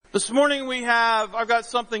This morning I've got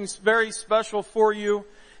something very special for you,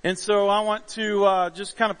 and so I want to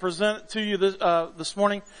just kind of present it to you this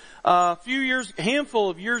morning. Handful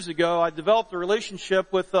of years ago, I developed a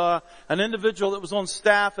relationship with an individual that was on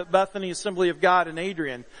staff at Bethany Assembly of God in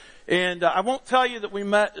Adrian. And I won't tell you that we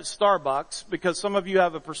met at Starbucks, because some of you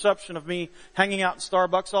have a perception of me hanging out in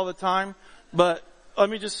Starbucks all the time. But let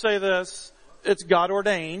me just say this, it's God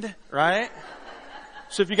ordained, right?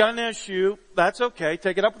 So if you got an issue, that's okay.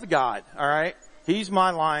 Take it up with God, all right? He's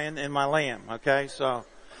my lion and my lamb, okay? So,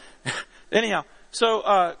 anyhow,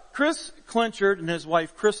 Chris Clinchard and his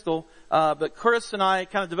wife Crystal, but Cris and I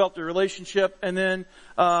kind of developed a relationship, and then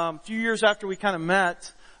a few years after we kind of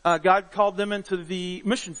met, God called them into the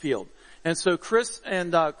mission field. And so Cris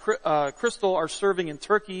and Crystal are serving in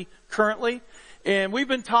Turkey currently. And we've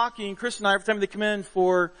been talking, Cris and I, every time they come in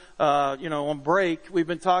for, on break, we've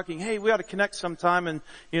been talking, hey, we ought to connect sometime and,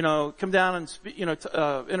 come down and,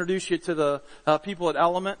 introduce you to the, people at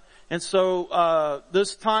Element. And so,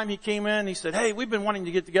 this time he came in, he said, hey, we've been wanting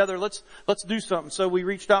to get together, let's do something. So we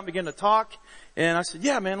reached out and began to talk. And I said,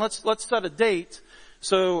 yeah, man, let's set a date.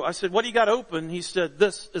 So I said, what do you got open? He said,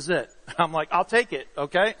 this is it. I'm like, I'll take it.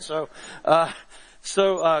 Okay. So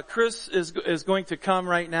Cris is going to come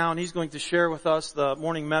right now, and he's going to share with us the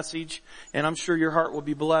morning message, and I'm sure your heart will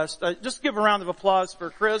be blessed. Just give a round of applause for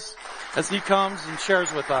Cris as he comes and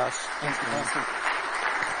shares with us. Thank you, Pastor.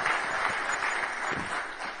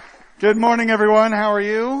 Good morning, everyone. How are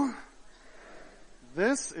you?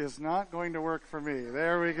 This is not going to work for me.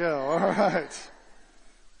 There we go. All right.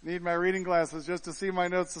 Need my reading glasses just to see my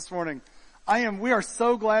notes this morning. We are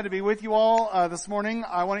so glad to be with you all this morning.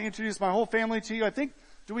 I want to introduce my whole family to you. I think,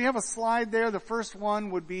 do we have a slide there? The first one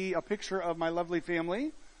would be a picture of my lovely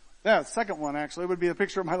family. Yeah, the second one actually would be a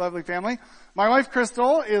picture of my lovely family. My wife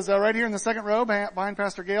Crystal is right here in the second row behind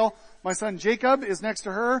Pastor Gail. My son Jacob is next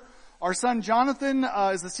to her. Our son Jonathan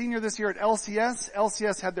is a senior this year at LCS.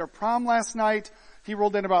 LCS had their prom last night. He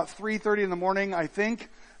rolled in about 3:30 in the morning, I think.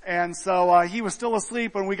 And so he was still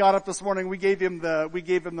asleep when we got up this morning. We gave him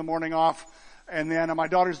the morning off. And then my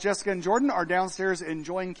daughters Jessica and Jordan are downstairs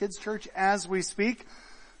enjoying kids church as we speak.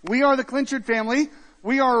 We are the Clinchard family.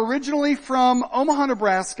 We are originally from Omaha,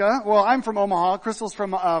 Nebraska. Well, I'm from Omaha. Crystal's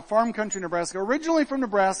from farm country, Nebraska. Originally from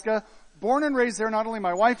Nebraska, born and raised there. Not only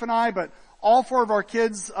my wife and I, but all four of our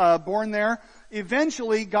kids born there.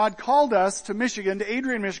 Eventually, God called us to Michigan, to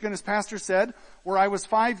Adrian, Michigan, as Pastor said, where I was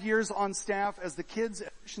 5 years on staff as the kids'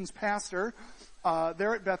 missions pastor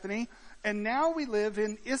there at Bethany. And now we live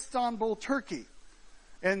in Istanbul, Turkey.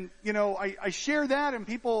 And, I share that, and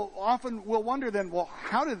people often will wonder then, well,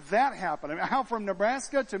 how did that happen? I mean, how from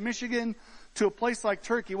Nebraska to Michigan to a place like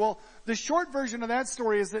Turkey? Well, the short version of that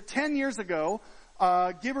story is that 10 years ago,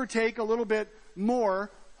 give or take a little bit more,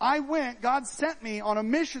 God sent me on a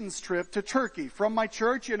missions trip to Turkey from my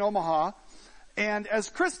church in Omaha. And as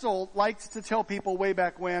Crystal liked to tell people way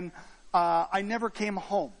back when, I never came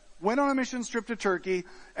home. Went on a missions trip to Turkey,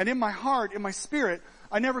 and in my heart, in my spirit,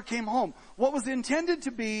 I never came home. What was intended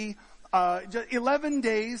to be 10 or 11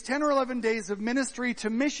 days of ministry to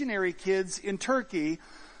missionary kids in Turkey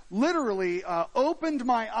literally opened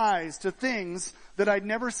my eyes to things that I'd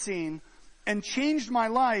never seen and changed my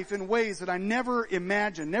life in ways that I never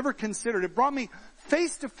imagined, never considered. It brought me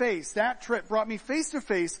face to face. That trip brought me face to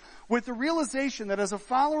face with the realization that as a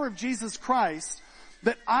follower of Jesus Christ,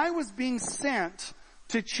 that I was being sent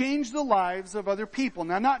to change the lives of other people.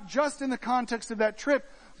 Now, not just in the context of that trip,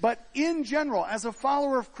 but in general, as a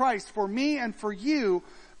follower of Christ, for me and for you,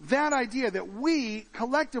 that idea that we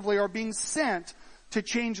collectively are being sent to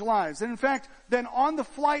change lives. And in fact, then on the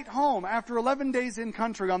flight home, after 11 days in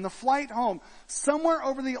country, on the flight home, somewhere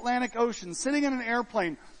over the Atlantic Ocean, sitting in an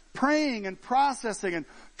airplane, praying and processing and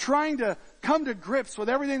trying to come to grips with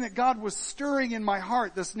everything that God was stirring in my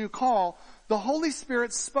heart, this new call, the Holy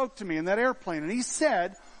Spirit spoke to me in that airplane, and He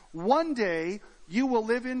said, one day you will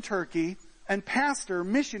live in Turkey and pastor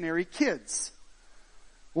missionary kids.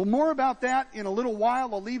 Well, more about that in a little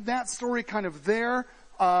while. I'll leave that story kind of there.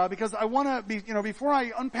 Because I want to be, before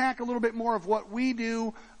I unpack a little bit more of what we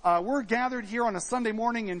do, we're gathered here on a Sunday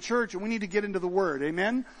morning in church, and we need to get into the Word.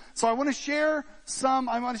 Amen? So I want to share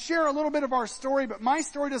a little bit of our story, but my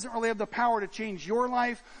story doesn't really have the power to change your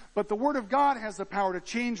life, but the Word of God has the power to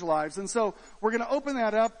change lives. And so we're going to open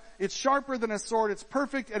that up. It's sharper than a sword. It's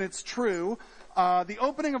perfect and it's true. The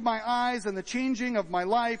opening of my eyes and the changing of my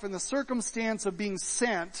life and the circumstance of being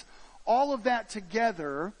sent, all of that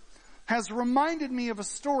together has reminded me of a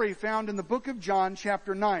story found in the book of John,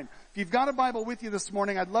 chapter 9. If you've got a Bible with you this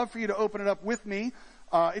morning, I'd love for you to open it up with me.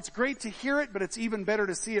 It's great to hear it, but it's even better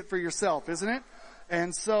to see it for yourself, isn't it?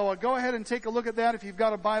 And so go ahead and take a look at that if you've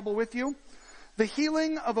got a Bible with you. The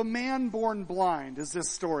healing of a man born blind is this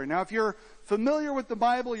story. Now, if you're familiar with the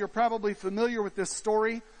Bible, you're probably familiar with this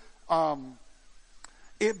story.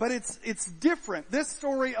 But it's different. This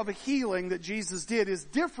story of a healing that Jesus did is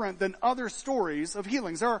different than other stories of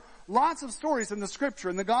healings. There are lots of stories in the Scripture,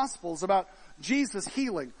 in the Gospels, about Jesus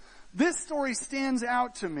healing. This story stands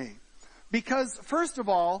out to me because, first of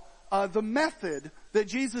all, the method that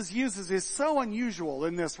Jesus uses is so unusual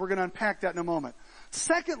in this. We're going to unpack that in a moment.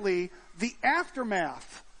 Secondly, the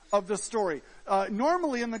aftermath of the story.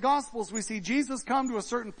 Normally in the Gospels we see Jesus come to a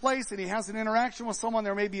certain place and he has an interaction with someone.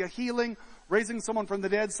 There may be a healing, raising someone from the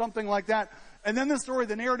dead, something like that. And then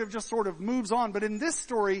the narrative just sort of moves on. But in this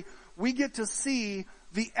story, we get to see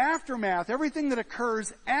the aftermath, everything that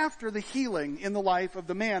occurs after the healing in the life of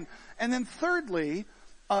the man. And then thirdly,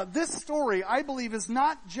 this story, I believe, is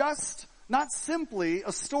not simply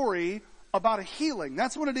a story about a healing.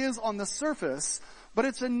 That's what it is on the surface. But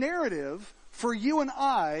it's a narrative for you and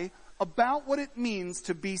I about what it means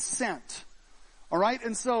to be sent. All right?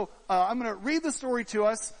 And so I'm going to read the story to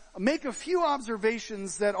us, make a few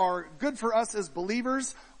observations that are good for us as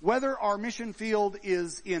believers, whether our mission field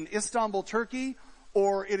is in Istanbul, Turkey,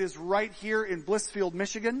 or it is right here in Blissfield,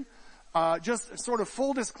 Michigan. Just sort of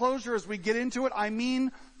full disclosure as we get into it, I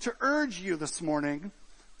mean to urge you this morning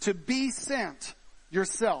to be sent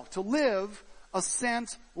yourself, to live a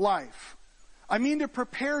sent life. I mean to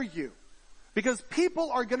prepare you, because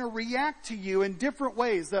people are going to react to you in different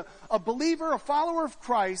ways. A believer, a follower of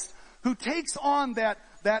Christ, who takes on that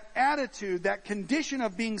attitude, that condition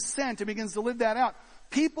of being sent and begins to live that out,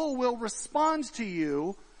 people will respond to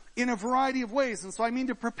you in a variety of ways. And so I mean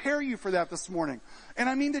to prepare you for that this morning. And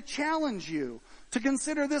I mean to challenge you to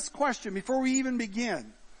consider this question before we even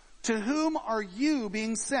begin. To whom are you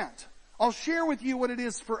being sent? I'll share with you what it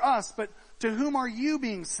is for us, but to whom are you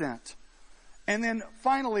being sent? And then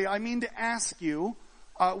finally, I mean to ask you,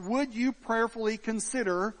 would you prayerfully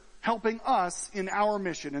consider helping us in our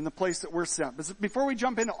mission, in the place that we're sent? But before we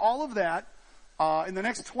jump into all of that, in the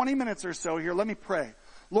next 20 minutes or so here, let me pray.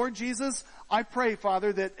 Lord Jesus, I pray,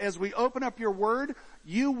 Father, that as we open up your word,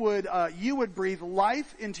 you would breathe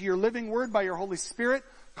life into your living word by your Holy Spirit,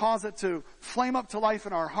 cause it to flame up to life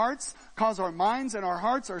in our hearts, cause our minds and our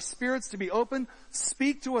hearts, our spirits to be open.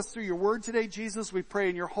 Speak to us through your word today, Jesus, we pray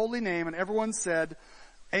in your holy name. And everyone said,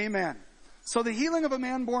 amen. So the healing of a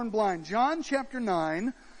man born blind. John chapter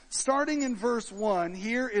 9, starting in verse 1,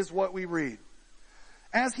 here is what we read.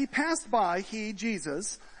 As he passed by,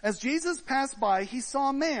 as Jesus passed by, he saw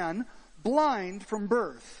a man blind from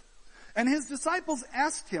birth. And his disciples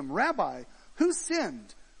asked him, Rabbi, who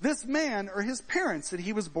sinned, this man or his parents, that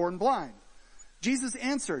he was born blind? Jesus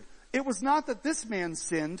answered, it was not that this man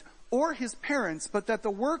sinned or his parents, but that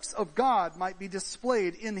the works of God might be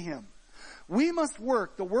displayed in him. We must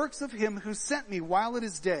work the works of him who sent me while it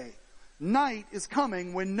is day. Night is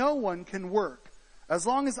coming when no one can work. As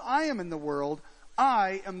long as I am in the world,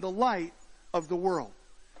 I am the light of the world.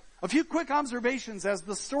 A few quick observations as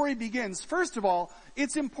the story begins. First of all,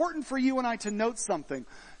 it's important for you and I to note something.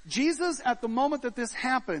 Jesus, at the moment that this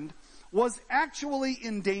happened, was actually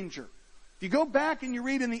in danger. If you go back and you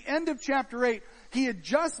read in the end of chapter 8, he had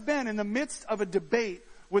just been in the midst of a debate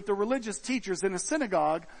with the religious teachers in a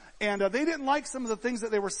synagogue, and they didn't like some of the things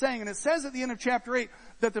that they were saying. And it says at the end of chapter 8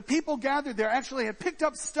 that the people gathered there actually had picked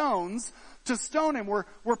up stones to stone him.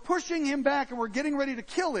 We're pushing him back and we're getting ready to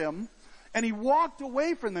kill him. And he walked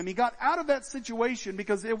away from them. He got out of that situation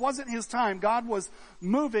because it wasn't his time. God was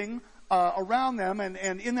moving around them and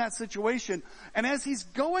in that situation. And as he's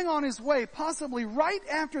going on his way, possibly right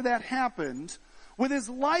after that happened, with his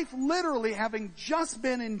life literally having just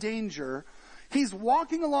been in danger, he's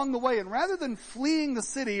walking along the way, and rather than fleeing the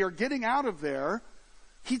city or getting out of there,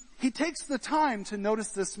 he takes the time to notice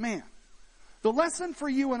this man. The lesson for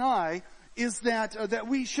you and I is that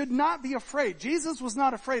we should not be afraid. Jesus was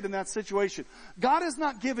not afraid in that situation. God has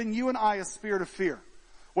not given you and I a spirit of fear.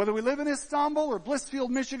 Whether we live in Istanbul or Blissfield,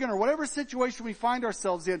 Michigan, or whatever situation we find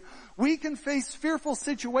ourselves in, we can face fearful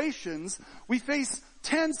situations. We face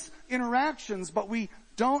tense interactions, but we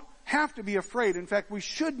don't have to be afraid. In fact, we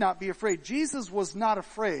should not be afraid. Jesus was not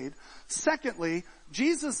afraid. Secondly,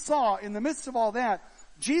 Jesus saw, in the midst of all that,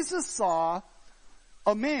 Jesus saw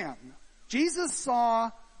a man. Jesus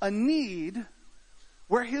saw a need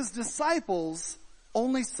where his disciples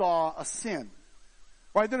only saw a sin.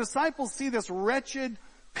 Right? The disciples see this wretched,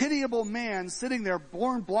 pitiable man sitting there,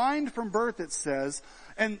 born blind from birth, it says,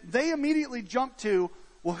 and they immediately jump to,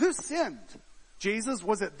 well, who sinned? Jesus,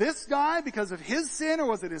 was it this guy because of his sin, or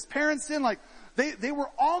was it his parents' sin? Like, they were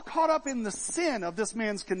all caught up in the sin of this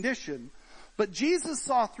man's condition. But Jesus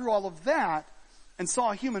saw through all of that and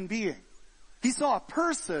saw a human being. He saw a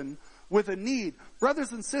person with a need.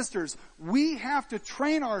 Brothers and sisters, we have to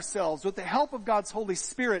train ourselves with the help of God's Holy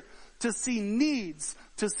Spirit to see needs,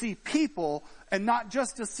 to see people, and not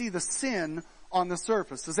just to see the sin on the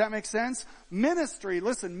surface. Does that make sense? Ministry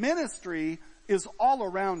is all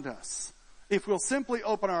around us. If we'll simply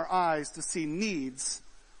open our eyes to see needs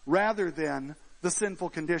rather than the sinful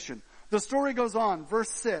condition. The story goes on,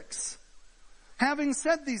 verse 6. Having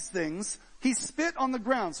said these things, he spit on the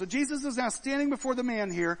ground. So Jesus is now standing before the man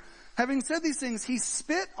here. Having said these things, he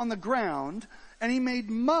spit on the ground and he made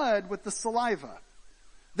mud with the saliva.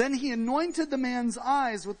 Then he anointed the man's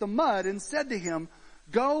eyes with the mud and said to him,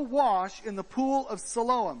 go wash in the pool of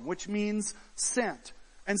Siloam, which means sent.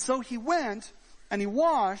 And so he went and he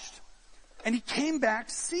washed and he came back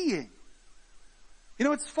seeing. You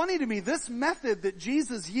know, it's funny to me, this method that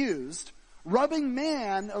Jesus used, rubbing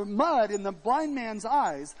mud in the blind man's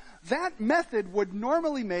eyes, that method would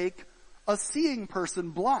normally make a seeing person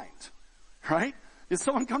blind, right? If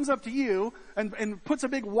someone comes up to you and puts a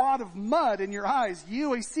big wad of mud in your eyes,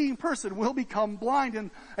 you, a seeing person, will become blind.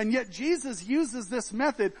 And yet Jesus uses this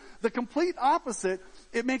method, the complete opposite.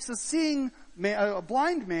 It makes a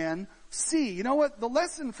blind man see. You know what? The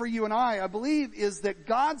lesson for you and I believe, is that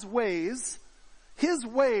God's ways, His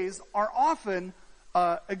ways, are often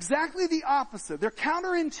exactly the opposite. They're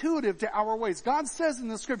counterintuitive to our ways. God says in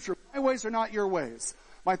the scripture, my ways are not your ways.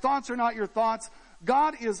 My thoughts are not your thoughts.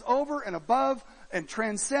 God is over and above and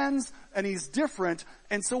transcends, and He's different.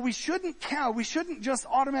 And so we shouldn't just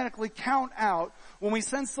automatically count out when we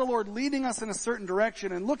sense the Lord leading us in a certain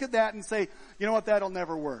direction and look at that and say, you know what, that'll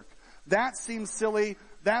never work. That seems silly.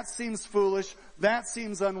 That seems foolish. That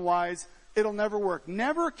seems unwise. It'll never work.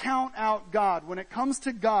 Never count out God. When it comes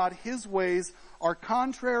to God, His ways are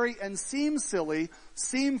contrary and seem silly,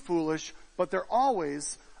 seem foolish, but they're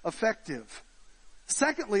always effective.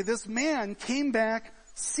 Secondly, this man came back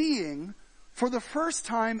seeing for the first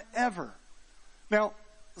time ever. Now,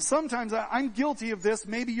 sometimes I'm guilty of this.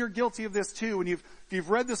 Maybe you're guilty of this too. And if you've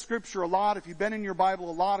read the scripture a lot, if you've been in your Bible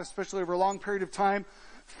a lot, especially over a long period of time,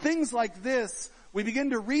 things like this, we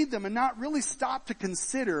begin to read them and not really stop to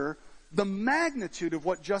consider the magnitude of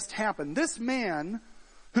what just happened. This man,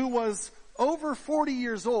 who was over 40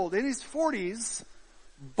 years old, in his 40s,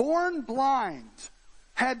 born blind,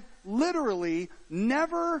 had literally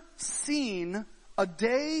never seen a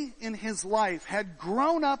day in his life, had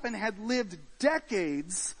grown up and had lived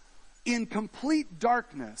decades in complete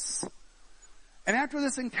darkness. And after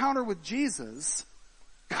this encounter with Jesus,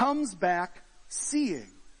 comes back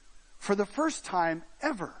seeing for the first time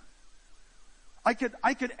ever. I could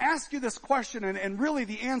ask you this question, and really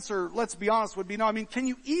the answer, let's be honest, would be no. I mean, can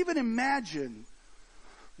you even imagine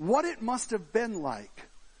what it must have been like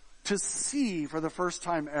to see for the first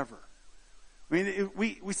time ever? I mean,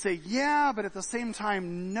 we say, yeah, but at the same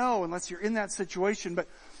time, no, unless you're in that situation. But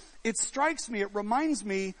it strikes me, it reminds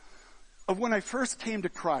me of when I first came to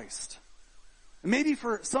Christ. And maybe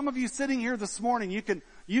for some of you sitting here this morning, you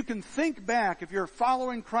can think back, if you're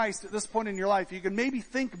following Christ at this point in your life, you can maybe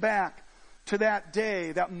think back to that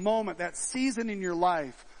day, that moment, that season in your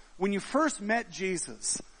life when you first met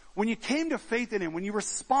Jesus, when you came to faith in Him, when you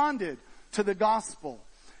responded to the gospel,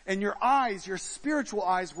 and your eyes, your spiritual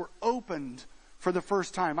eyes, were opened for the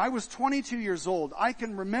first time. I was 22 years old. I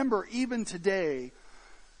can remember even today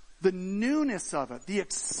the newness of it, the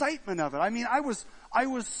excitement of it. I mean, I was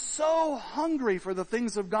so hungry for the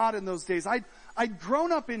things of God in those days. I'd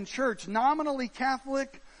grown up in church, nominally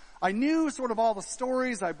Catholic. I knew sort of all the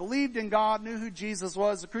stories. I believed in God, knew who Jesus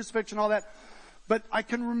was, the crucifixion, all that. But I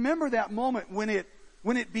can remember that moment when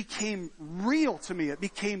it became real to me. It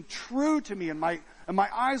became true to me, and my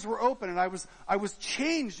eyes were open, and I was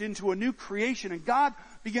changed into a new creation, and God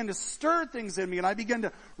began to stir things in me, and I began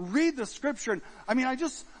to read the scripture. And I mean,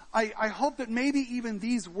 I hope that maybe even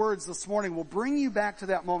these words this morning will bring you back to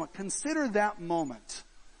that moment. Consider that moment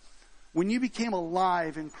when you became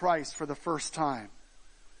alive in Christ for the first time.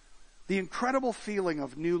 The incredible feeling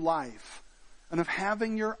of new life and of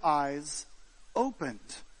having your eyes opened,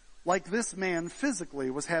 like this man physically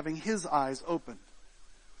was having his eyes opened.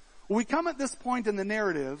 We come at this point in the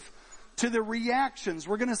narrative to the reactions.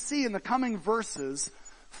 We're going to see in the coming verses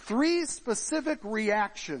 3 specific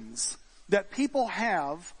reactions that people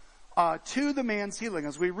have to the man's healing.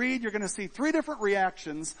 As we read, you're going to see 3 different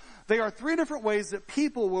reactions. They are 3 different ways that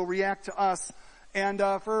people will react to us. And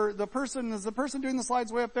for the person, is the person doing the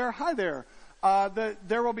slides way up there? Hi there.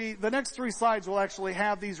 There will be, the next 3 slides will actually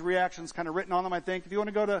have these reactions kind of written on them, I think. If you want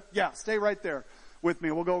to go to, stay right there with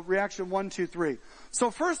me. We'll go reaction 1, 2, 3.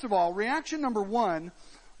 So first of all, reaction number 1,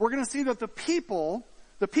 we're going to see that the people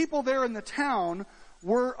there in the town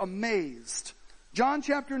were amazed. John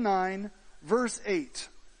chapter 9, verse 8.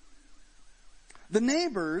 The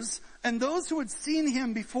neighbors and those who had seen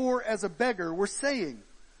him before as a beggar were saying,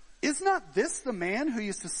 "Is not this the man who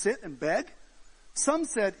used to sit and beg?" Some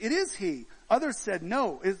said, "It is he." Others said,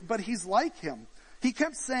 "No, but he's like him." He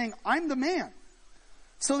kept saying, "I'm the man."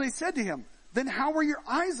 So they said to him, "Then how were your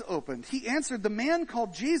eyes opened?" He answered, "The man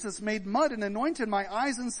called Jesus made mud and anointed my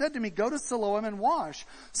eyes and said to me, 'Go to Siloam and wash.'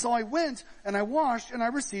 So I went and I washed and I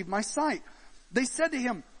received my sight." They said to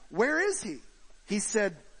him, "Where is he?" He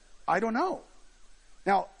said, "I don't know."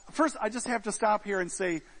 Now, first I just have to stop here and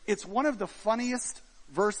say, it's one of the funniest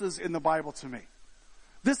verses in the Bible to me.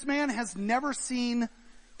 This man has never seen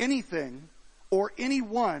anything or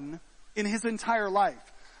anyone in his entire life.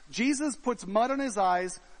 Jesus puts mud on his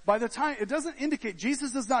eyes. By the time, it doesn't indicate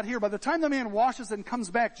Jesus is not here. By the time the man washes and comes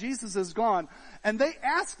back, Jesus is gone. And they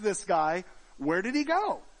ask this guy, where did he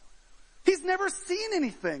go? He's never seen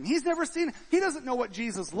anything. He doesn't know what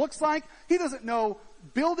Jesus looks like. He doesn't know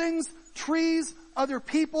buildings, trees, other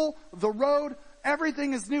people, the road.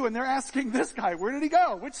 Everything is new. And they're asking this guy, where did he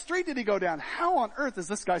go? Which street did he go down? How on earth is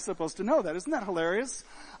this guy supposed to know that? Isn't that hilarious?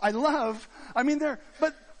 It's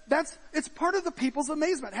part of the people's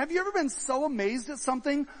amazement. Have you ever been so amazed at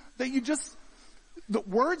something that the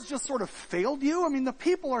words just sort of failed you? I mean, the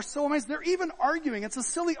people are so amazed. They're even arguing. It's a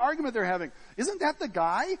silly argument they're having. Isn't that the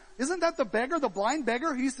guy? Isn't that the beggar, the blind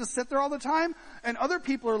beggar who used to sit there all the time? And other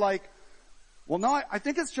people are like, well, no, I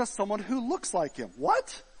think it's just someone who looks like him.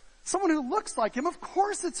 What? Someone who looks like him? Of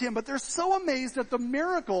course it's him. But they're so amazed at the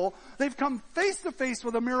miracle. They've come face to face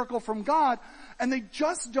with a miracle from God, and they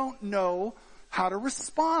just don't know how to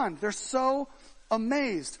respond. They're so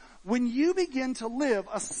amazed. When you begin to live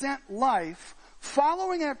a sent life,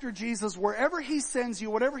 following after Jesus wherever he sends you,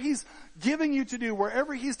 whatever he's giving you to do,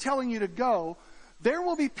 wherever he's telling you to go, there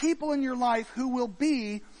will be people in your life who will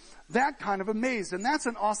be that kind of amazed. And that's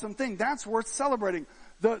an awesome thing. That's worth celebrating.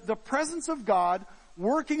 The presence of God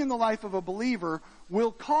working in the life of a believer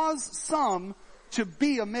will cause some to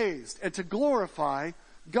be amazed and to glorify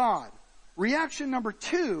God. Reaction number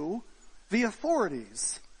 2, the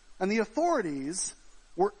authorities. And the authorities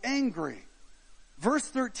were angry. Verse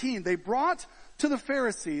 13, they brought to the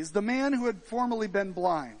Pharisees the man who had formerly been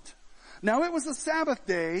blind. Now it was a Sabbath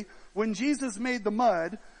day when Jesus made the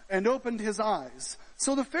mud and opened his eyes.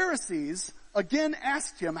 So the Pharisees again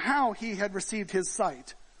asked him how he had received his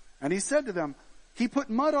sight. And he said to them, "He put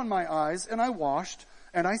mud on my eyes and I washed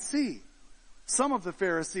and I see." Some of the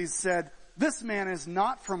Pharisees said, "This man is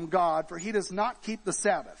not from God, for he does not keep the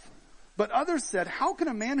Sabbath." But others said, "How can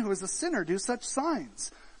a man who is a sinner do such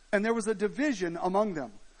signs?" And there was a division among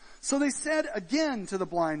them. So they said again to the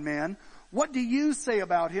blind man, "What do you say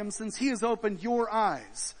about him, since he has opened your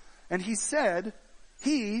eyes?" And he said,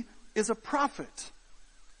 "He is a prophet."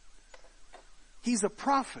 He's a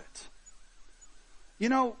prophet. You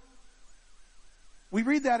know, we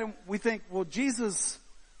read that and we think, well, Jesus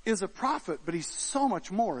is a prophet, but he's so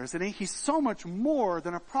much more, isn't he? He's so much more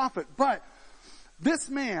than a prophet. But this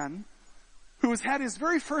man, who has had his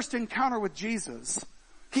very first encounter with Jesus,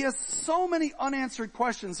 he has so many unanswered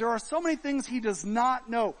questions. There are so many things he does not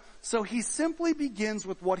know. So he simply begins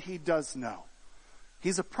with what he does know.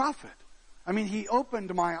 He's a prophet. I mean, he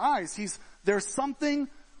opened my eyes. There's something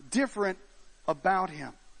different about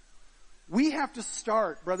him. We have to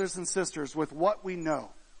start, brothers and sisters, with what we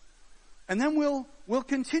know. And then we'll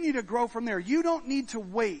continue to grow from there. You don't need to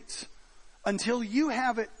wait until you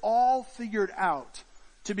have it all figured out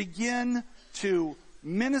to begin to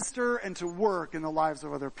minister and to work in the lives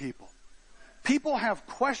of other people. People have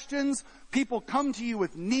questions. People come to you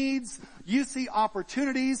with needs. You see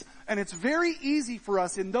opportunities. And it's very easy for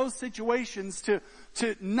us in those situations to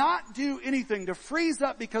not do anything, to freeze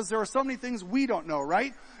up because there are so many things we don't know,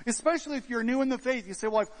 right? Especially if you're new in the faith. You say,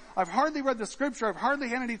 well, I've hardly read the scripture. I've hardly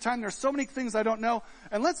had any time. There's so many things I don't know.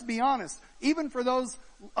 And let's be honest, even for those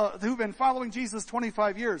who've been following Jesus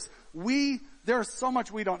 25 years, there's so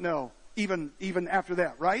much we don't know, even after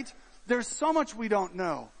that, right? There's so much we don't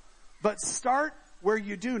know. But start where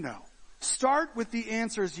you do know. Start with the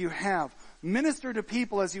answers you have. Minister to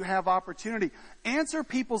people as you have opportunity. Answer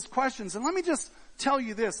people's questions. And let me just tell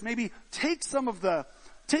you this. Maybe take some of the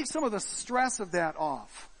stress of that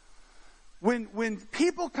off. When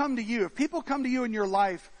people come to you, if people come to you in your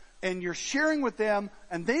life and you're sharing with them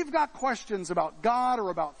and they've got questions about God or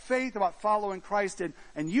about faith, about following Christ,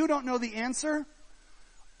 and you don't know the answer,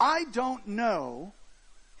 I don't know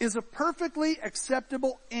is a perfectly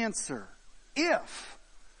acceptable answer if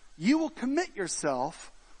you will commit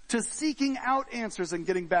yourself to seeking out answers and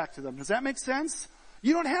getting back to them. Does that make sense?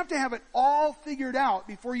 You don't have to have it all figured out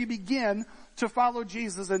before you begin to follow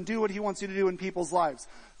Jesus and do what he wants you to do in people's lives.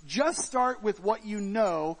 Just start with what you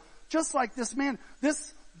know, just like this man,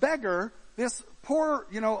 this beggar, this poor,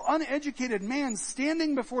 uneducated man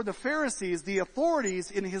standing before the Pharisees, the authorities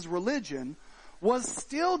in his religion, was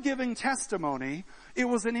still giving testimony. It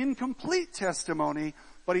was an incomplete testimony,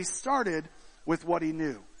 but he started with what he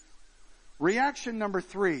knew. Reaction number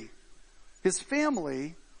 3, his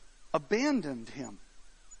family abandoned him.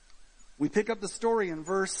 We pick up the story in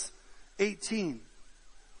verse 18.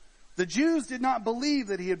 The Jews did not believe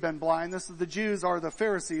that he had been blind. The Jews are the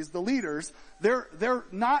Pharisees, the leaders. They're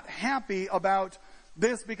not happy about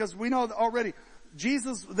this because we know already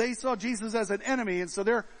they saw Jesus as an enemy, and so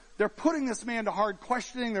they're putting this man to hard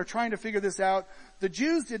questioning. They're trying to figure this out. The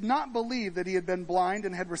Jews did not believe that he had been blind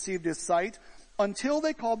and had received his sight until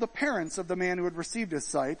they called the parents of the man who had received his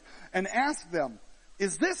sight and asked them,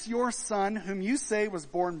 "Is this your son whom you say was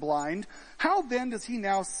born blind? How then does he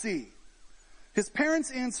now see?" His parents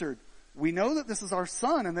answered, "We know that this is our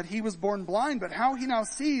son and that he was born blind, but how he now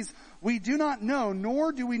sees we do not know,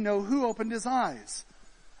 nor do we know who opened his eyes.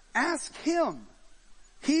 Ask him.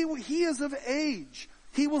 He is of age.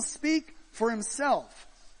 He will speak for himself."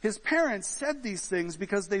 His parents said these things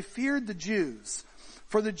because they feared the Jews.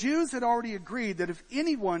 For the Jews had already agreed that if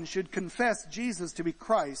anyone should confess Jesus to be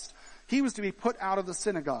Christ, he was to be put out of the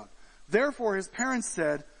synagogue. Therefore his parents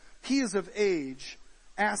said, "He is of age.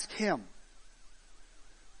 Ask him."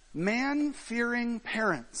 Man-fearing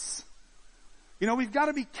parents. We've got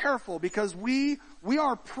to be careful because we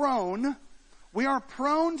are prone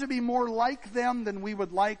to be more like them than we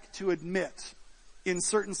would like to admit in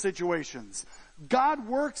certain situations. God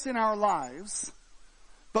works in our lives,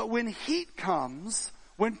 but when heat comes,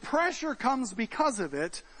 when pressure comes because of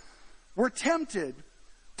it, we're tempted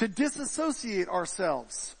to disassociate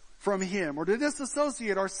ourselves from him or to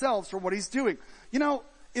disassociate ourselves from what he's doing.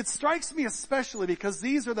 It strikes me especially because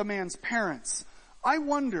these are the man's parents. I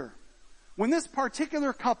wonder, when this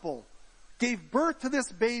particular couple gave birth to this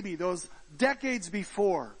baby those decades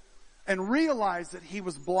before and realized that he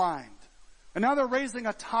was blind, and now they're raising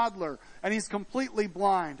a toddler and he's completely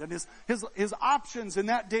blind, and his options in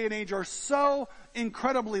that day and age are so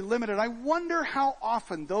incredibly limited. I wonder how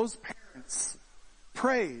often those parents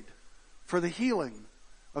prayed for the healing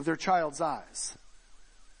of their child's eyes.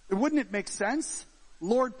 Wouldn't it make sense?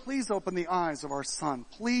 Lord, please open the eyes of our son.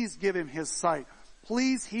 Please give him his sight.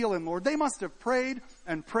 Please heal him, Lord. They must have prayed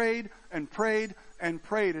and prayed and prayed and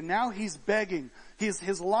prayed. And now he's begging.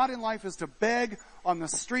 His lot in life is to beg on the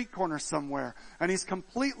street corner somewhere. And he's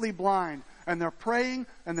completely blind. And they're praying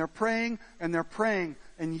and they're praying and they're praying.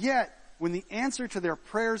 And yet, when the answer to their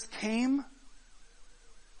prayers came,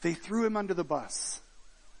 they threw him under the bus.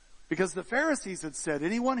 Because the Pharisees had said,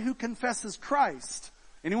 anyone who confesses Christ,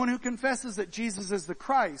 anyone who confesses that Jesus is the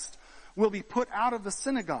Christ, will be put out of the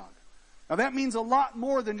synagogue. Now that means a lot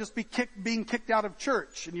more than just being kicked out of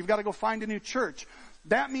church, and you've got to go find a new church.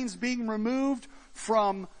 That means being removed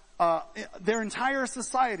from their entire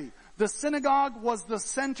society. The synagogue was the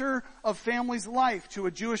center of family's life to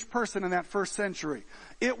a Jewish person in that first century.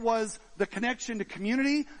 It was the connection to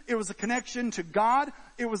community. It was a connection to God.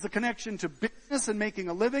 It was the connection to business and making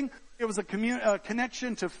a living. It was a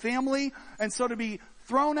connection to family. And so to be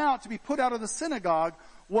thrown out, to be put out of the synagogue,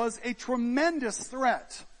 was a tremendous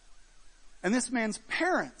threat. And this man's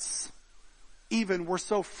parents even were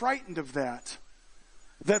so frightened of that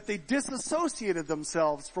they disassociated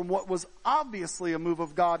themselves from what was obviously a move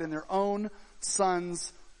of God in their own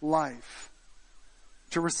son's life.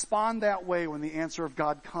 To respond that way when the answer of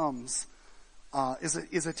God comes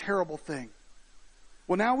is a terrible thing.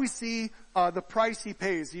 Well, now we see the price he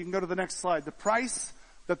pays. You can go to the next slide. The price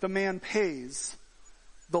that the man pays,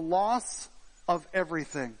 the loss of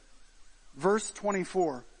everything. Verse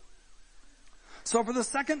 24. So for the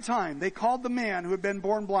second time, they called the man who had been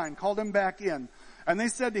born blind, called him back in. And they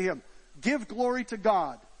said to him, "Give glory to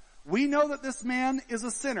God. We know that this man is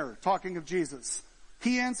a sinner," talking of Jesus.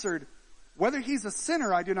 He answered, "Whether he's a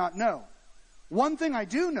sinner, I do not know. One thing I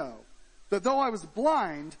do know, that though I was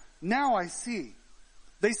blind, now I see."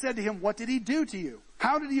 They said to him, "What did he do to you?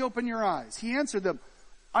 How did he open your eyes?" He answered them,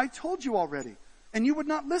 "I told you already, and you would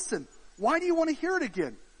not listen. Why do you want to hear it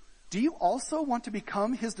again? Do you also want to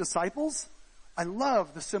become his disciples?" I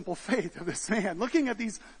love the simple faith of this man. Looking at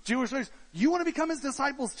these Jewish leaders, you want to become his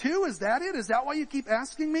disciples too? Is that it? Is that why you keep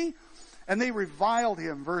asking me? And they reviled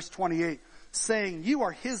him, verse 28, saying, "You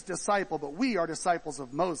are his disciple, but we are disciples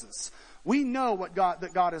of Moses. We know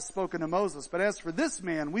that God has spoken to Moses, but as for this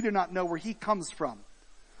man, we do not know where he comes from."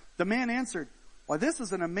 The man answered, "Why, this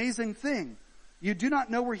is an amazing thing. You do not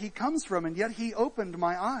know where he comes from, and yet he opened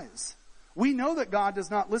my eyes. We know that God does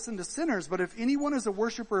not listen to sinners, but if anyone is a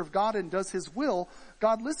worshiper of God and does his will,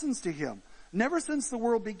 God listens to him. Never since the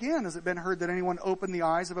world began has it been heard that anyone opened the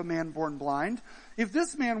eyes of a man born blind. If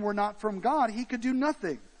this man were not from God, he could do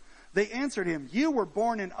nothing. They answered him, you were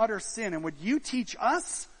born in utter sin, and would you teach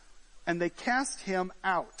us? And they cast him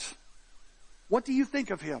out. What do you think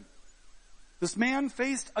of him? This man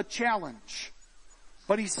faced a challenge,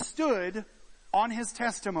 but he stood on his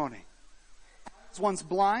testimony. I was once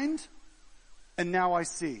blind, and now I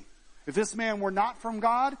see. If this man were not from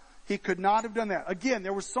God, he could not have done that. Again,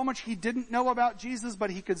 there was so much he didn't know about Jesus, but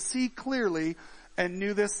he could see clearly and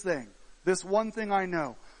knew this thing. This one thing I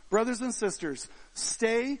know. Brothers and sisters,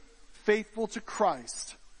 stay faithful to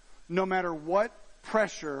Christ, no matter what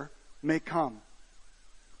pressure may come.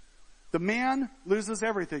 The man loses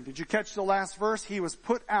everything. Did you catch the last verse? He was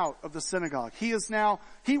put out of the synagogue. He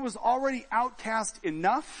was already outcast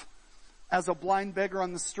enough as a blind beggar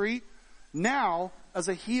on the street. Now, as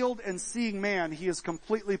a healed and seeing man, he is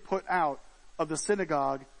completely put out of the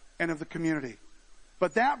synagogue and of the community.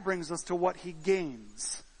 But that brings us to what he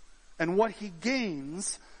gains. And what he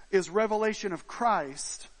gains is revelation of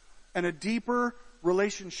Christ and a deeper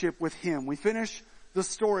relationship with him. We finish the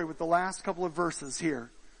story with the last couple of verses here.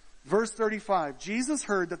 Verse 35, Jesus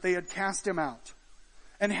heard that they had cast him out.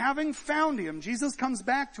 And having found him, Jesus comes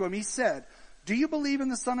back to him. He said, do you believe in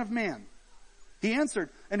the Son of Man? He answered,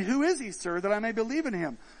 and who is he, sir, that I may believe in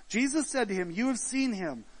him? Jesus said to him, you have seen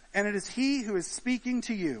him, and it is he who is speaking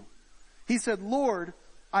to you. He said, Lord,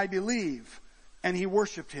 I believe. And he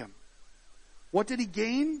worshiped him. What did he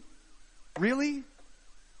gain? Really?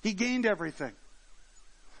 He gained everything.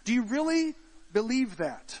 Do you really believe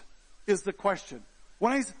that? Is the question.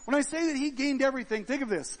 When I say that he gained everything, think of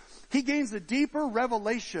this. He gains a deeper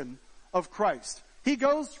revelation of Christ. He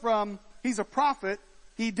goes from, he's a prophet,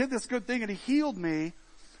 he did this good thing and he healed me,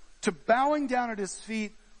 to bowing down at his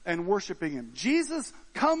feet and worshiping him. Jesus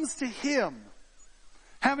comes to him.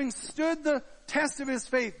 Having stood the test of his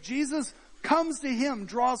faith, Jesus comes to him,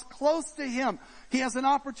 draws close to him. He has an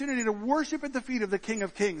opportunity to worship at the feet of the King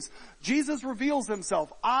of Kings. Jesus reveals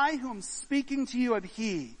himself. I who am speaking to you and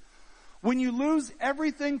he. When you lose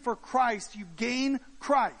everything for Christ, you gain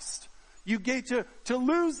Christ. You get to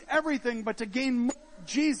lose everything, but to gain more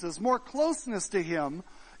Jesus, more closeness to him,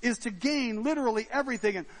 is to gain literally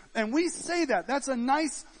everything. And we say that. That's a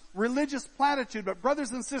nice religious platitude. But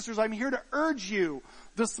brothers and sisters, I'm here to urge you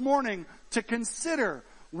this morning to consider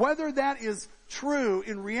whether that is true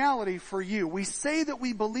in reality for you. We say that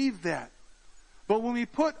we believe that. But when we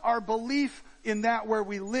put our belief in that where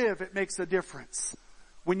we live, it makes a difference.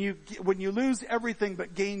 When you lose everything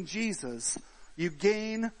but gain Jesus, you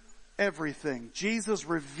gain everything. Jesus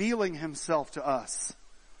revealing himself to us.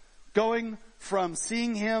 Going from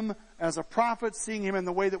seeing him as a prophet, seeing him in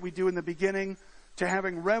the way that we do in the beginning, to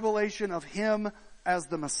having revelation of him as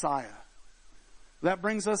the Messiah. That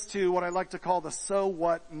brings us to what I like to call the so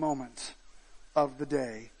what moment of the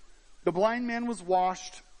day. The blind man was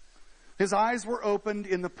washed. His eyes were opened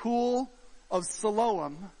in the pool of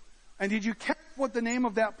Siloam. And did you catch what the name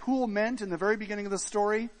of that pool meant in the very beginning of the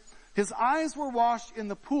story? His eyes were washed in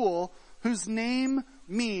the pool whose name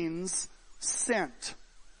means sent.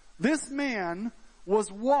 This man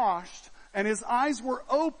was washed and his eyes were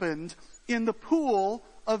opened in the pool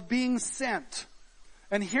of being sent.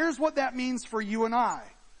 And here's what that means for you and I.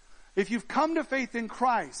 If you've come to faith in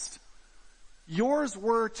Christ, yours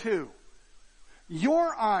were too.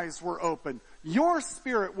 Your eyes were open. Your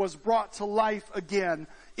spirit was brought to life again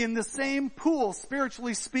in the same pool,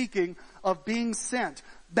 spiritually speaking, of being sent.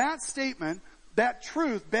 That statement, that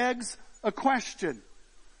truth begs a question.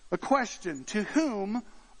 A question. To whom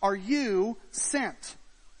are you sent?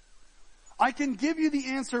 I can give you the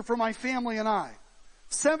answer for my family and I.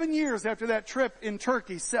 7 years after that trip in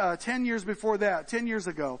Turkey, 10 years before that, 10 years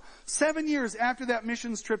ago, 7 years after that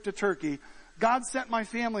missions trip to Turkey, God sent my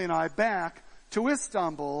family and I back to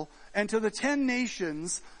Istanbul and to the 10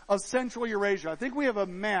 nations of Central Eurasia. I think we have a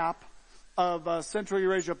map of Central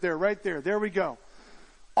Eurasia up there, right there. There we go.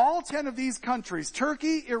 All 10 of these countries,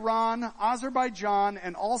 Turkey, Iran, Azerbaijan,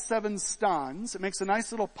 and all 7 stans. It makes a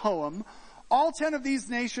nice little poem. All 10 of these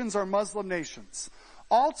nations are Muslim nations.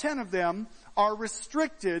 All 10 of them are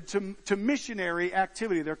restricted to missionary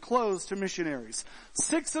activity. They're closed to missionaries.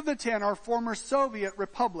 6 of the 10 are former Soviet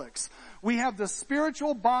republics. We have the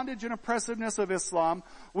spiritual bondage and oppressiveness of Islam.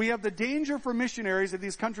 We have the danger for missionaries of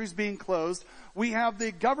these countries being closed. We have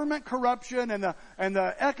the government corruption and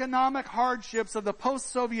the economic hardships of the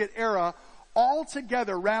post-Soviet era. all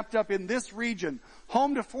together wrapped up in this region,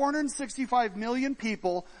 home to 465 million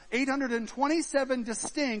people, 827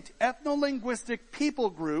 distinct ethno-linguistic people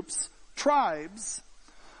groups, tribes,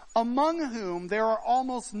 among whom there are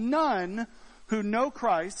almost none who know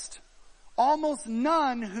Christ, almost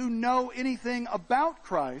none who know anything about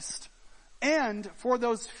Christ, and for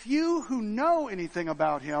those few who know anything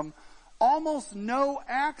about him, almost no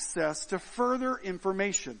access to further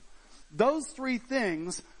information. Those three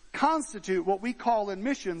things constitute what we call in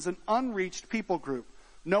missions an unreached people group.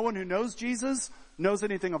 No one who knows Jesus, knows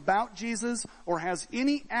anything about Jesus, or has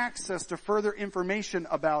any access to further information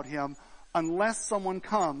about him unless someone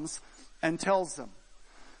comes and tells them.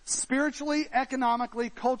 Spiritually, economically,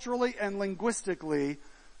 culturally, and linguistically,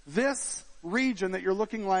 this region that you're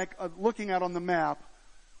looking at on the map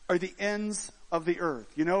are the ends of the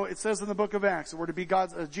earth. You know, it says in the book of Acts that we're to be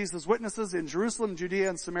Jesus' witnesses in Jerusalem, Judea,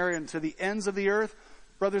 and Samaria, and to the ends of the earth.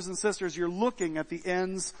 Brothers and sisters, you're looking at the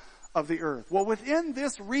ends of the earth. Well, within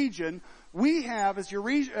this region, we have, as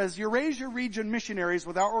Eurasia Region missionaries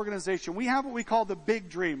with our organization, we have what we call the big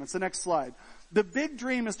dream. It's the next slide. The big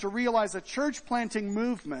dream is to realize a church planting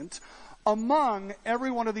movement among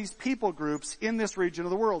every one of these people groups in this region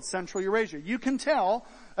of the world, Central Eurasia. You can tell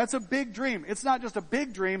that's a big dream. It's not just a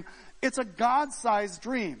big dream, it's a God-sized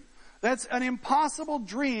dream. That's an impossible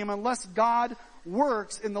dream unless God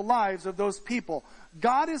works in the lives of those people.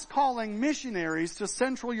 God is calling missionaries to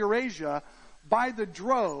Central Eurasia by the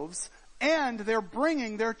droves, and they're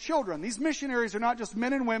bringing their children. These missionaries are not just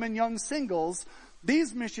men and women, young singles.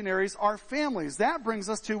 These missionaries are families. That brings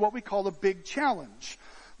us to what we call the big challenge.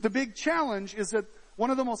 The big challenge is that one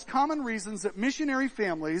of the most common reasons that missionary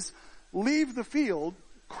families leave the field,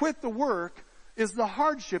 quit the work, is the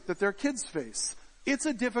hardship that their kids face. It's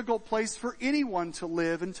a difficult place for anyone to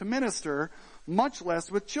live and to minister, much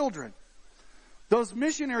less with children. Those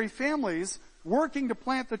missionary families working to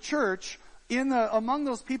plant the church among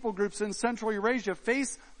those people groups in Central Eurasia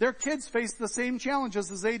their kids face the same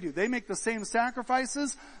challenges as they do. They make the same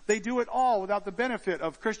sacrifices. They do it all without the benefit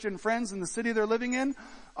of Christian friends in the city they're living in.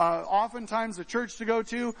 Oftentimes a church to go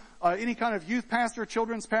to, any kind of youth pastor,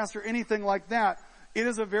 children's pastor, anything like that. It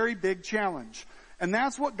is a very big challenge. And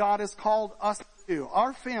that's what God has called us to do.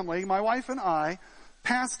 Our family, my wife and I,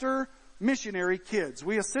 pastor missionary kids.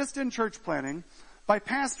 We assist in church planting by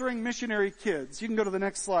pastoring missionary kids. You can go to the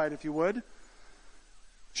next slide if you would.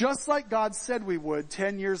 Just like God said we would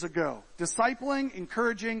 10 years ago. Discipling,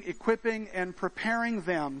 encouraging, equipping, and preparing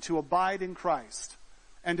them to abide in Christ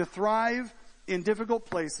and to thrive in difficult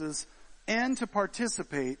places and to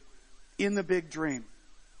participate in the big dream.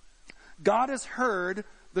 God has heard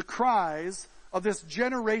the cries of this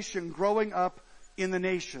generation growing up in the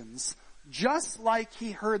nations, just like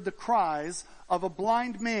he heard the cries of a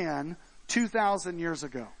blind man 2,000 years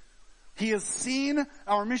ago. He has seen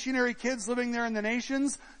our missionary kids living there in the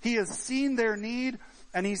nations. He has seen their need,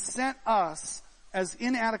 and he sent us as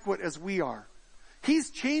inadequate as we are.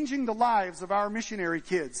 He's changing the lives of our missionary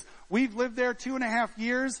kids. We've lived there 2.5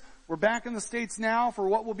 years. We're back in the States now for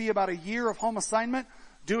what will be about a year of home assignment,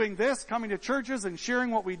 doing this, coming to churches and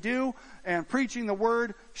sharing what we do and preaching the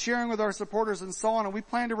word, sharing with our supporters and so on. And we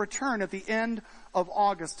plan to return at the end of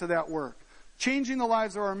August to that work. Changing the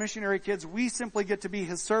lives of our missionary kids, we simply get to be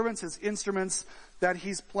his servants, his instruments that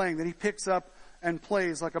he's playing, that he picks up and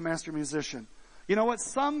plays like a master musician. You know what?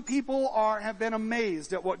 Some people have been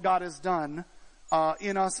amazed at what God has done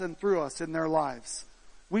in us and through us in their lives.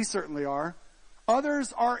 We certainly are.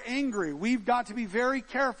 Others are angry. We've got to be very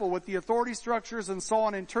careful with the authority structures and so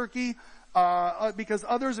on in Turkey because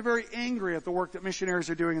others are very angry at the work that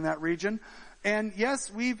missionaries are doing in that region. And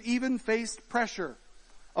yes, we've even faced pressure,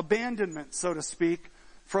 abandonment, so to speak,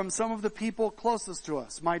 from some of the people closest to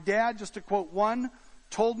us. My dad, just to quote one,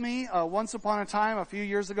 told me once upon a time, a few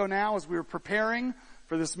years ago now, as we were preparing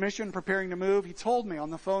for this mission, preparing to move, he told me on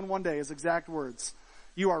the phone one day his exact words,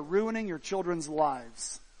 "You are ruining your children's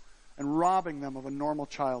lives and robbing them of a normal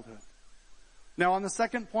childhood." Now, on the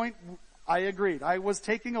second point, I agreed. I was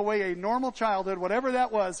taking away a normal childhood, whatever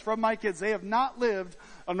that was, from my kids. They have not lived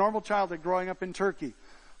a normal childhood growing up in Turkey.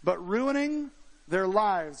 But ruining their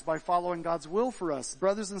lives by following God's will for us,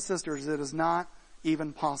 brothers and sisters, it is not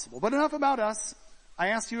even possible. But enough about us. I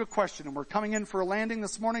asked you a question, and we're coming in for a landing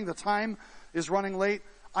this morning. The time is running late.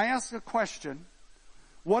 I asked a question.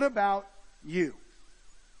 What about you?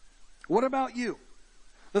 What about you?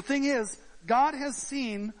 The thing is, God has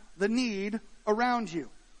seen the need around you.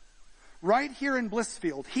 Right here in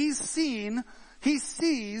Blissfield, He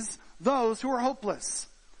sees those who are hopeless,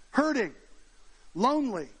 hurting,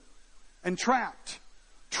 lonely, and trapped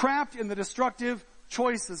in the destructive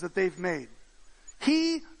choices that they've made.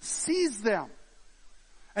 He sees them.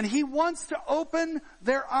 And He wants to open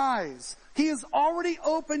their eyes. He has already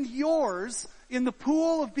opened yours in the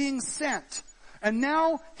pool of being sent. And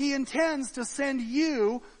now He intends to send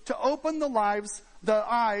you to open the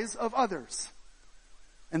eyes of others.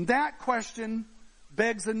 And that question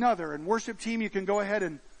begs another. And worship team, you can go ahead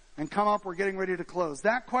and come up. We're getting ready to close.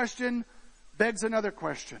 That question begs another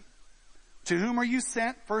question. To whom are you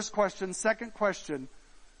sent? First question. Second question,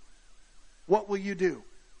 what will you do?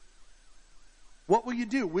 What will you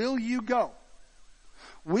do? Will you go?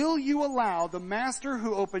 Will you allow the Master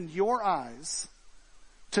who opened your eyes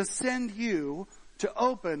to send you to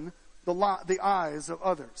open the eyes of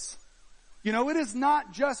others? You know, it is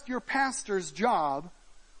not just your pastor's job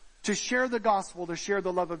to share the gospel, to share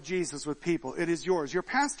the love of Jesus with people. It is yours. Your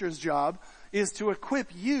pastor's job is to equip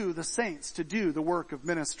you, the saints, to do the work of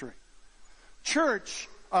ministry. Church,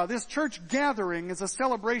 this church gathering is a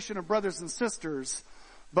celebration of brothers and sisters,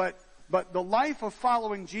 but the life of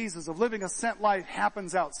following Jesus, of living a sent life,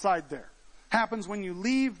 happens outside there. Happens when you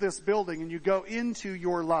leave this building and you go into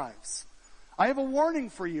your lives. I have a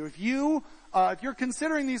warning for you. If you're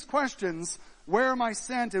considering these questions, where am I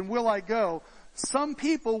sent and will I go? Some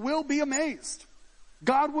people will be amazed.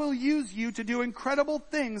 God will use you to do incredible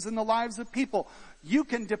things in the lives of people. You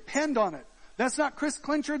can depend on it. That's not Cris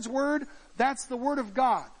Clinchard's word. That's the word of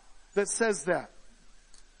God that says that.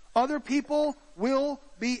 Other people will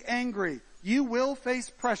be angry. You will face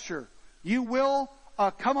pressure. You will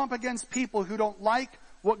come up against people who don't like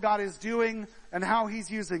what God is doing and how He's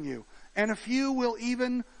using you. And a few will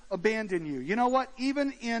even abandon you. You know what?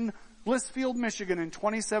 Even in Blissfield, Michigan in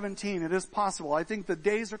 2017, it is possible. I think the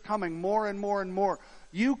days are coming more and more and more.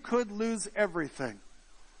 You could lose everything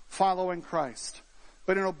following Christ.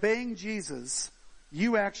 But in obeying Jesus,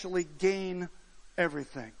 you actually gain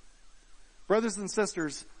everything. Brothers and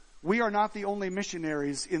sisters, we are not the only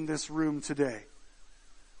missionaries in this room today.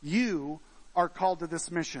 You are called to this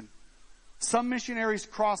mission. Some missionaries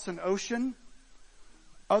cross an ocean.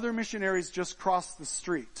 Other missionaries just cross the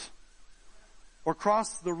street. Or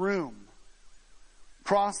cross the room.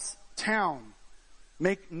 Cross town.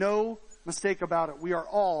 Make no mistake about it. We are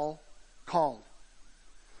all called.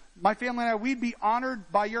 My family and I, we'd be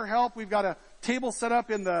honored by your help. We've got a table set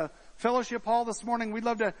up in the fellowship hall this morning. We'd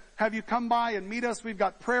love to have you come by and meet us. We've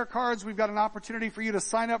got prayer cards. We've got an opportunity for you to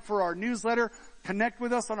sign up for our newsletter. Connect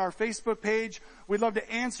with us on our Facebook page. We'd love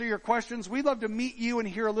to answer your questions. We'd love to meet you and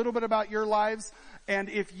hear a little bit about your lives. And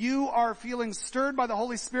if you are feeling stirred by the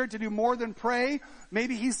Holy Spirit to do more than pray,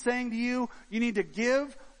 maybe He's saying to you, you need to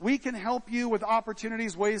give. We can help you with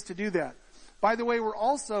opportunities, ways to do that. By the way,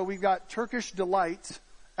 we've got Turkish Delight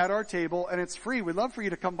at our table, and it's free. We'd love for you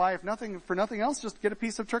to come by. For nothing else, just get a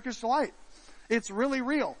piece of Turkish Delight. It's really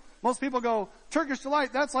real. Most people go, Turkish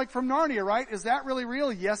Delight, that's like from Narnia, right? Is that really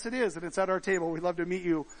real? Yes, it is, and it's at our table. We'd love to meet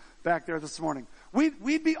you back there this morning.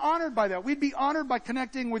 We'd be honored by that. We'd be honored by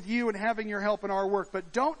connecting with you and having your help in our work,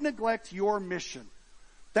 but don't neglect your mission.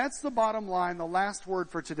 That's the bottom line, the last word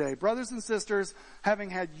for today. Brothers and sisters, having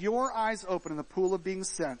had your eyes open in the pool of being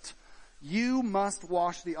sent, you must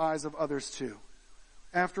wash the eyes of others too.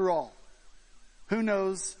 After all, who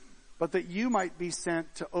knows but that you might be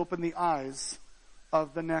sent to open the eyes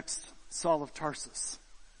of the next Saul of Tarsus.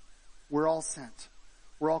 We're all sent.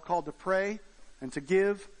 We're all called to pray and to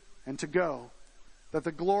give and to go, that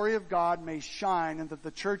the glory of God may shine and that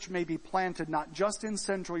the church may be planted not just in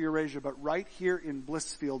Central Eurasia, but right here in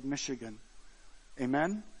Blissfield, Michigan.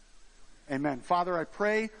 Amen? Amen. Father, I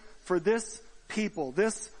pray for this people,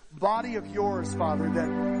 this body of yours, Father,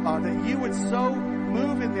 that you would so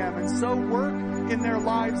move in them and so work in their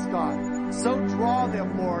lives, God. So draw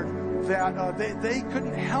them, Lord, that they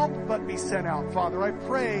couldn't help but be sent out, Father. I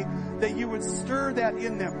pray that you would stir that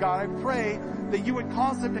in them, God. I pray that you would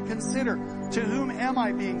cause them to consider, to whom am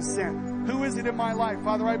I being sent? Who is it in my life?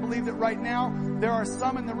 Father, I believe that right now there are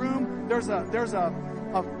some in the room. There's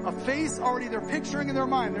a face already they're picturing in their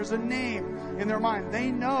mind. There's a name in their mind. They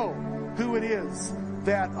know who it is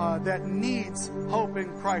that needs hope in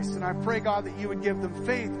Christ. And I pray, God, that you would give them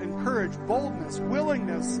faith and courage, boldness,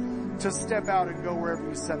 willingness to step out and go wherever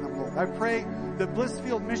you send them, Lord. I pray that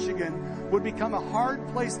Blissfield, Michigan would become a hard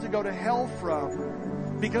place to go to hell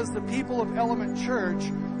from, because the people of Element Church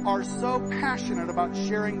are so passionate about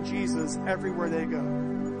sharing Jesus everywhere they go.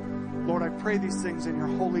 Lord, I pray these things in your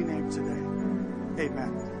holy name today.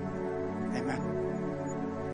 Amen. Amen.